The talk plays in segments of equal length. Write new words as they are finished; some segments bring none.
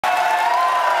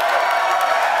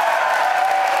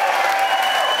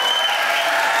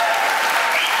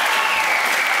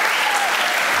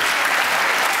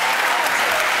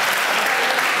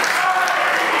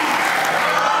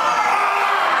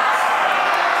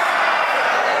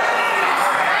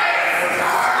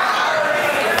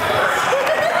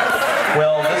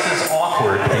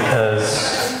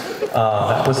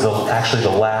was actually the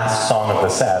last song of the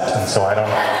set, and so I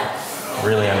don't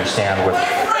really understand what...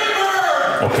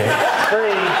 Okay.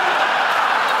 Free.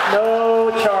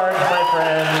 No charge, my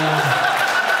friend.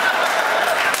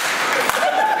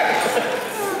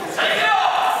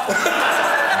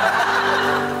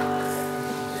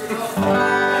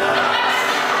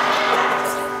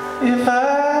 If I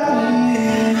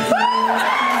need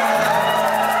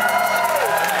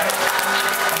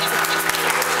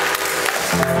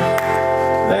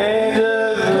they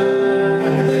just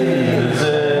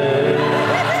music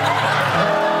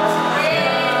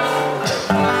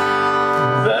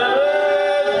the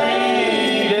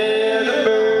heat is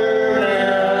burning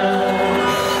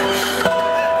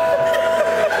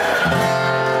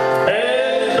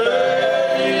and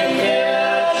burn you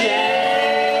can't change.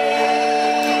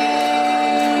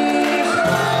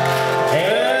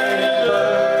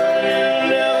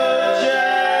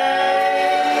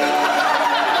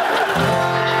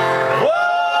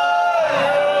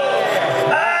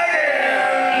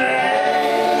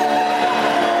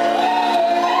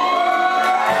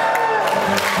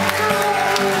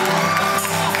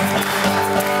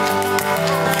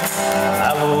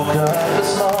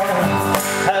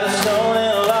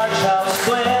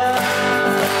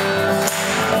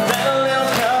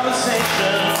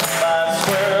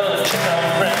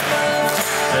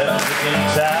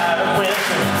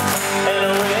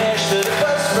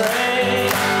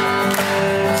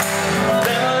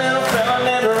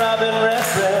 Robin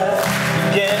Redbreast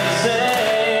began to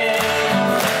sing,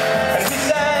 and he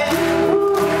sang,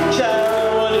 "Ooh,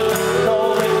 child, what is it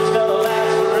cold if it's gonna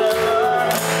last forever?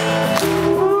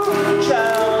 Ooh,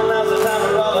 child, now's the time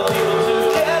for all the people to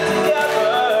get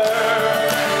together."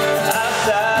 I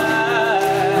sighed,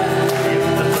 it's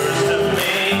the 1st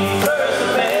of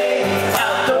May,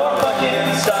 outdoor bucking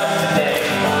starts today.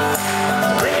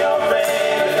 Bring your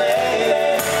favorite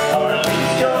lady, or at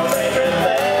least your favorite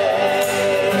lady.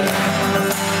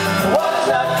 Water's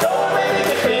not cold, maybe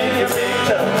dip in your big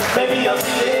toe. Maybe I'll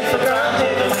see it for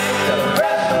granted the window.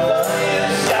 Grass below you,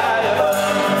 sky above.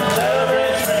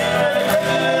 Celebrate spring with a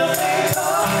crazy little thing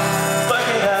song.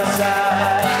 Bucking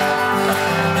outside.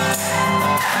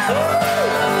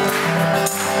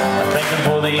 I thanked him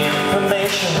for the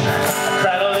information. I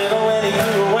cried a little when he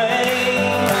flew away.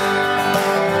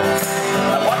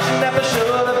 I watched an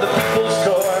episode of the People's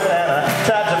Court and I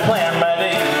tried to plan my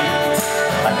day.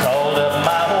 I called up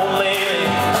my old lady,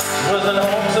 she wasn't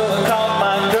home, so I called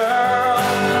my girl.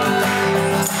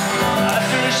 I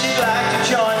asked her if she'd like to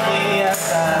join me as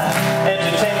I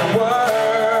entertain the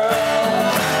world.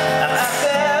 And I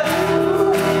said,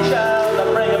 "Ooh, child, I'll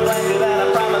bring a blanket and I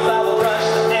promise I will brush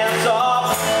the ants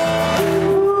off.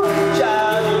 Ooh,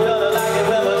 child, you're gonna like it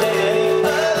when we'll take any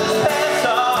other's pants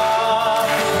off."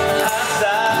 I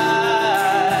sighed,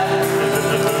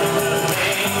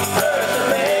 "First of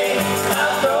May,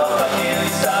 outdoor bucking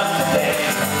starts today.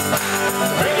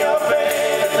 Bring your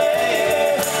favorite lady,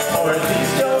 or at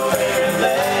least your favorite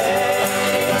lady.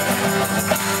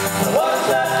 The water's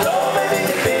not cold, maybe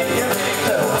dip in your big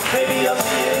toe. Maybe I'll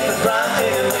see it for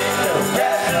granted in the window.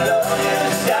 Grass below you,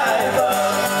 sky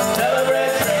above.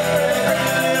 Celebrate spring with a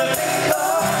crazy little thing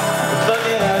called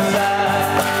bucking outside."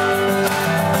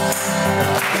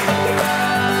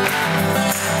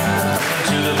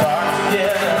 To the park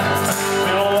together,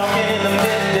 we were walking in the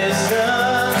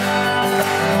mid-distance.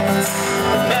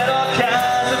 We met all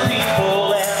kinds of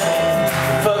people and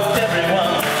we fucked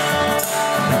everyone.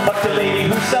 We fucked a lady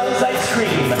who sells ice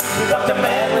cream. We fucked a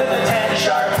man with a tan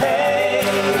Sharpay.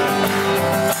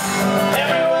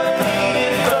 Everyone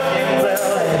needed fucking, well,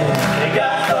 they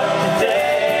got fucked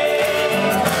today.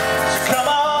 So come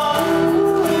on,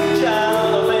 child,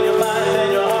 open your minds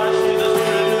and your hearts to the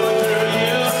spirit moving through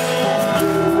you.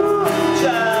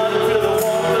 Child, you feel the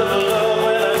warmth of the love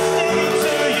when I sing it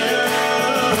to you.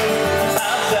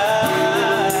 Outside,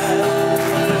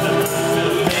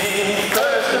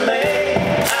 first of May,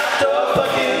 outdoor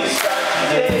bucking starts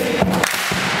today.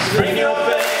 So bring your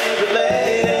favorite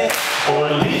lady, or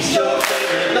at least your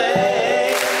favorite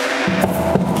lady.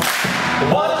 The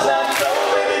water's not cold,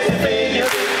 maybe dip in your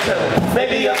big toe.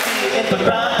 Maybe I'll see you in the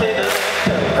granted the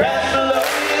window. Grass below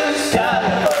you, sky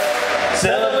above.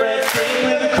 Celebrate spring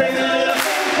with a crazy little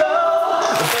thing called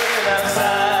bucking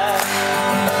outside.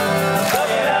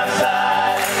 Bucking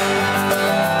outside.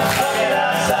 Bucking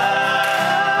outside.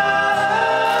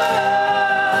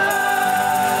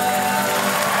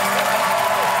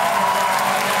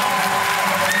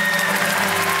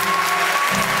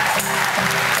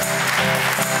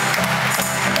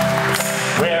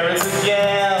 Where is it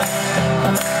again?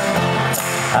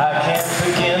 I can't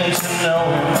begin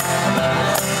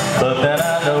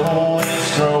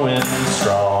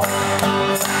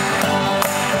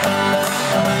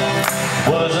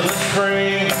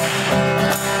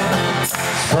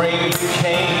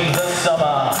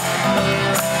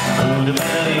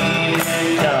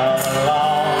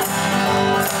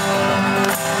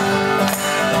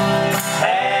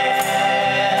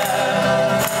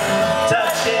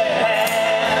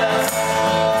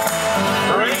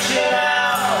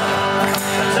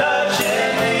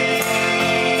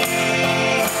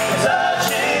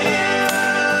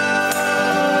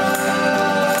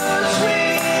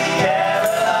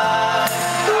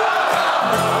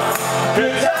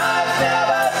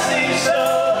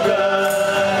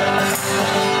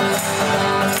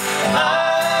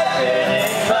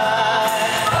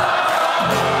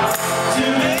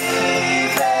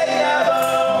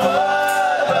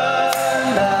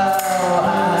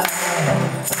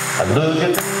Look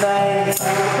at the